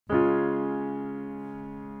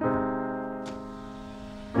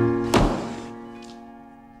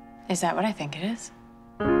Is that what I think it is?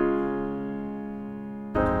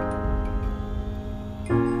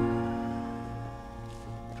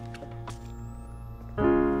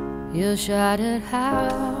 You shout it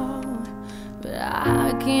out, but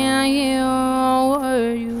I can't hear a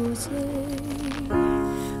word you say.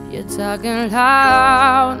 You're talking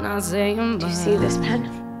loud, not saying much. Do you see this pen?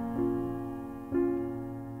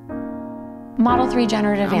 Model 3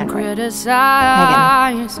 generative Android.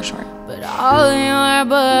 Megan, for short. But all your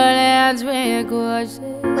bullets ricochet.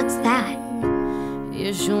 What's that?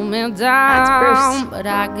 You shoot me down, That's Bruce. but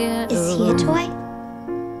I get Is he a toy?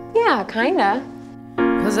 Yeah, kinda.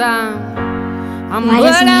 Cause I'm Why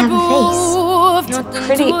doesn't he have a It's a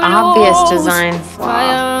pretty obvious design flaw.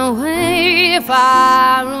 Fire away,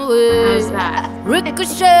 fire away. How's that?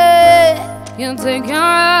 Ricochet, you take your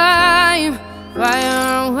aim.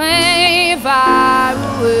 Fire away, fire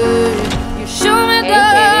away. You shoot me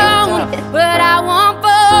down, but I won't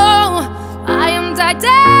fall. I am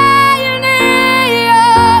titanium.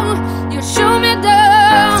 You shoot me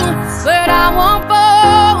down, but I won't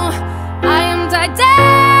fall. I am titanium.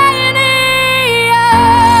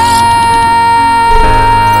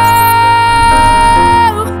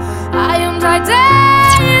 I am titanium.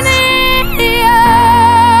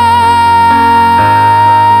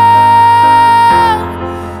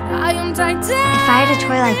 I am titanium. If I had a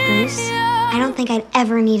toy like Bruce, I don't think I'd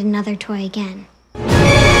ever need another toy again.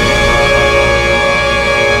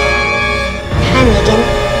 Hi, Megan.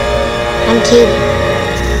 I'm Katie.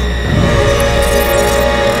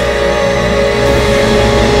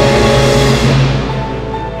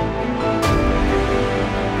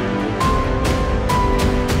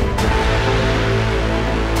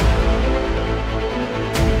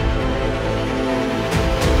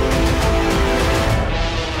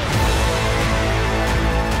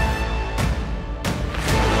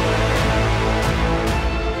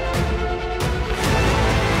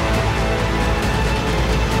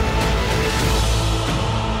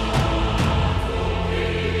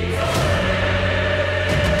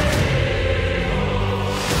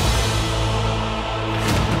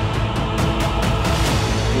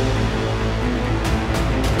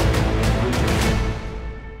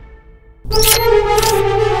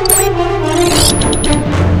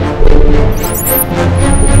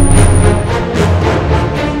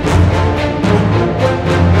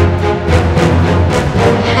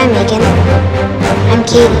 Hi, Megan. I'm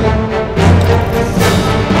Katie.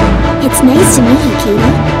 It's nice to meet you,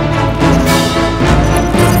 Katie.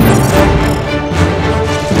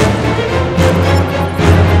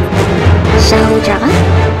 Shall we draw?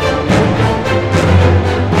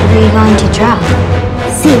 What are you going to draw?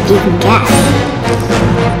 See if you can guess.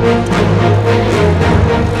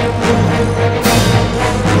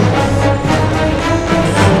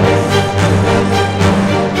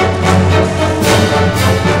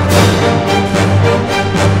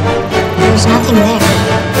 There's nothing there.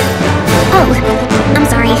 Oh, I'm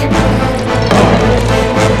sorry.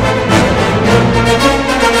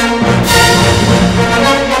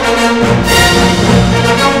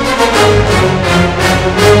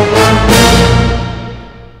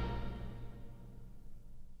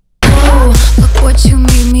 Look what you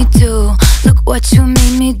made me do. Look what you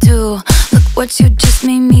made me do. Look what you just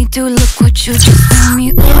made me do. Look what you just made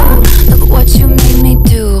me do. Look what you made me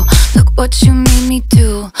do. Look what you made me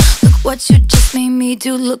do. Look what you just made me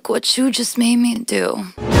do. Look what you just made me do.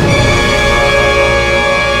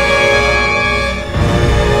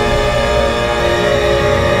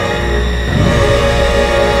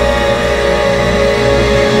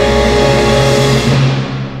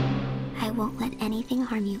 I won't let anything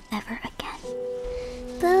harm you ever again.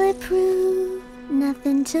 Bulletproof,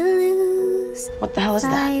 nothing to lose. What the hell is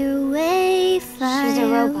that? Fire away, fire She's a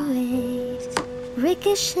robot. away.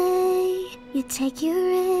 Ricochet, you take your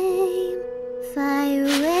aim. Fire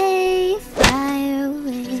away, fire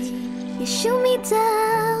away. You shoot me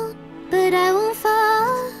down, but I won't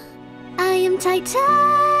fall. I am titanium.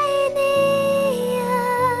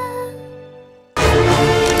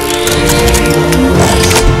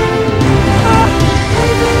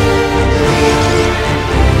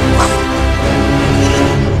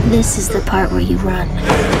 This is the part where you run.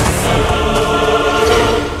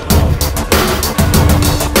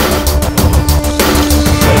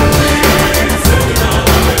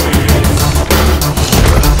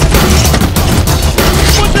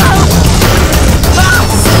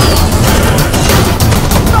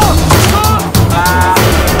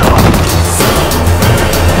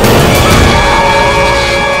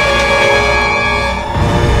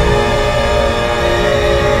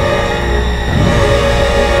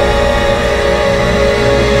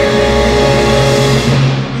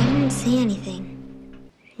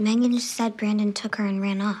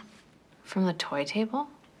 From the toy table?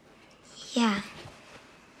 Yeah.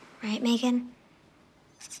 Right, Megan?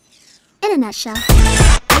 In a nutshell.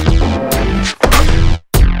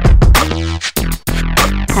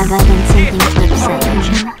 Have I done something to upset you,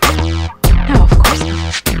 Jenna? No, of course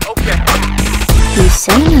not. You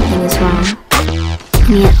say nothing is wrong,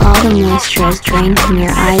 and yet all the moisture is drained from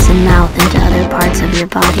your eyes and mouth into other parts of your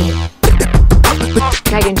body.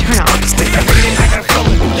 Megan, turn off.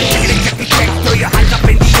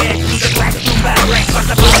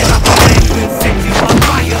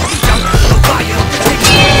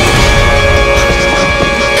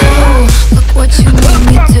 Look what you made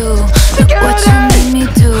me do. Look what you made me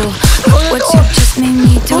do. Look what you just made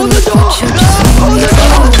me do. Look what you just made me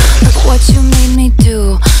do. Look what you made me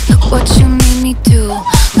do. Look what you made me do.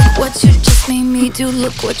 Look what you just made me do.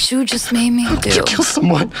 Look what you just made me do. Did you kill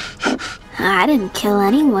someone? I didn't kill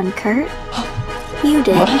anyone, Kurt. You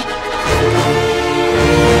did.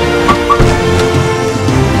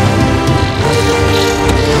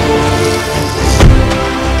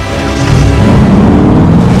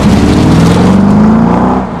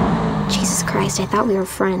 Jesus Christ, I thought we were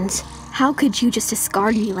friends. How could you just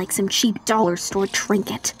discard me like some cheap dollar store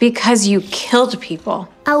trinket? Because you killed people.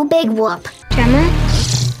 Oh, big whoop. Gemma?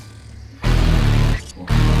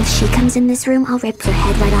 If she comes in this room, I'll rip your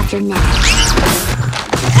head right off your neck.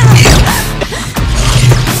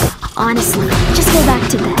 Honestly, just go back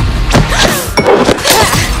to bed.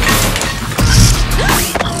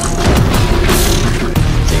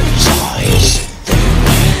 There's eyes, they're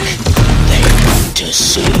weak, they want to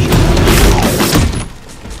see.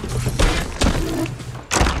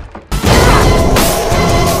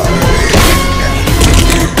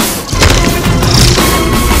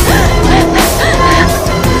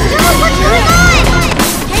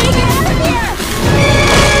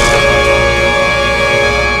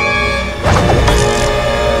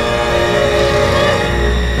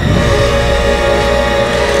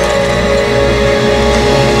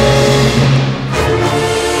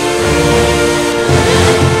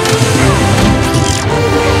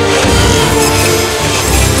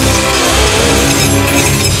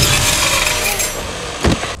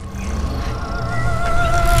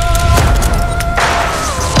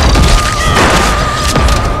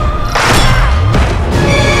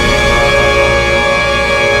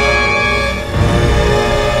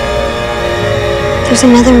 There's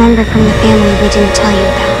another member from the family we didn't tell you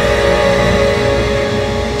about.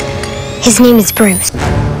 His name is Bruce.